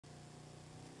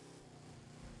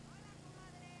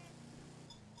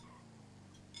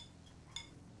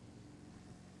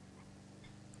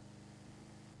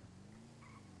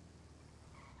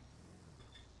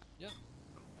Yeah.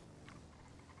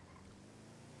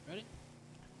 Ready?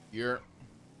 You're.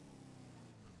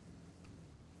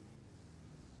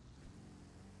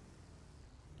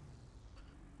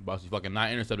 Boss, these fucking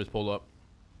 9 interceptors pull up.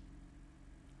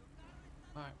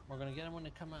 All right, we're gonna get them when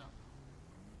they come out.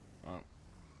 Oh.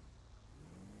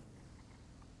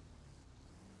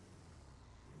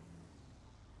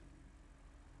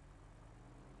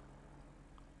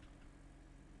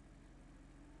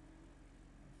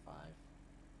 Five,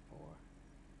 4,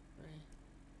 3,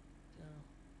 2,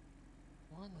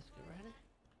 1. Let's get ready.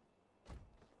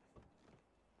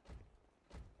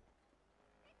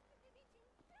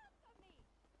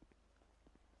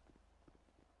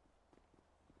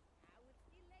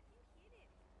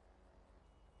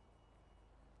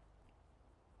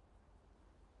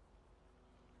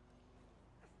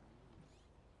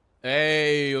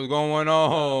 Hey, what's going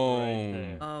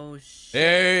on? Oh shit.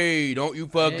 Hey, don't you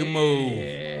fucking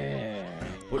move.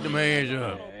 Put them hands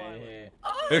up.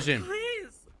 Oh, Listen.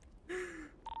 please.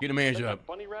 Get them hands up.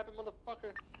 Bunny rabbit,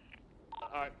 motherfucker. All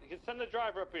right, you can send the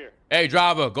driver up here. Hey,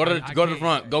 driver, go to the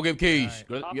front. Go give keys.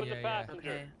 Go, Hop in the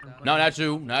passenger. Okay. no, not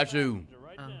you. Not you.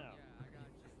 Right Oh. now.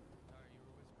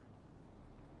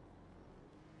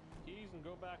 Keys and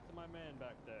go back to my man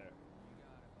back there.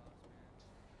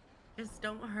 Just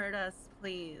don't hurt us,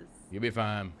 please. You'll be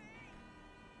fine.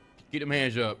 Get them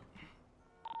hands up.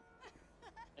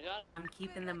 I got it. I'm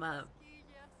keeping them up.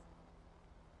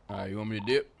 All right, you want me to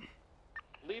dip?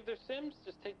 Leave their sims.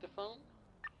 Just take the phone.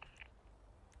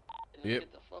 And Yep.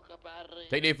 get the fuck up out of there.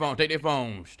 Take their phone. Take their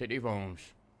phones. Take their phones.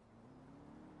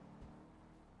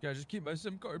 Yeah, just keep my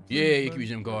SIM card. Yeah, please, you man. keep your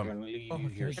SIM Oh, card.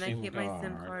 okay. Can I keep my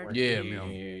SIM card? Yeah, man.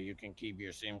 You can keep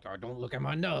your SIM card. Don't look at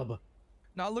my nub.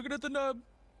 Not looking at the nub.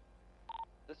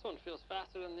 This one feels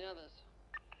faster than the others.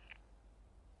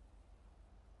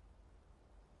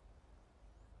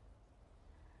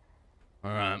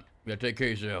 All right, you gotta take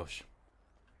care of yourselves.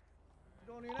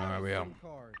 You don't even All right, have we a out. SIM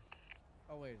card.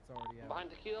 Oh wait, it's already out. Behind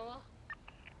tequila.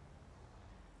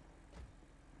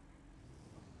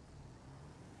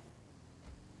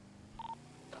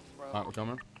 All right, we're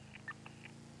coming.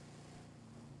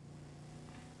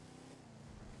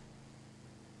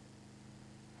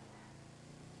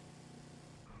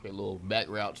 Okay, little back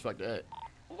routes like that.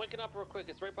 I'm waking up real quick.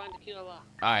 It's right behind tequila. All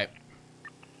right.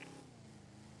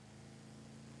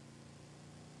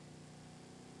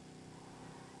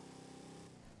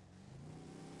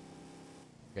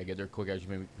 Gotta get there quick as you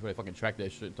maybe fucking track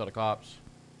that shit and tell the cops.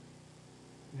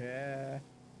 Yeah.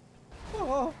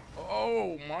 Oh.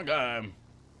 Oh my god.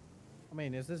 I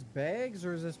mean, is this bags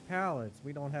or is this pallets?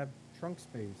 We don't have trunk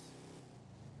space.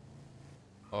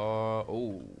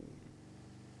 Oh.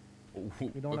 We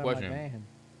don't Good have question. my van.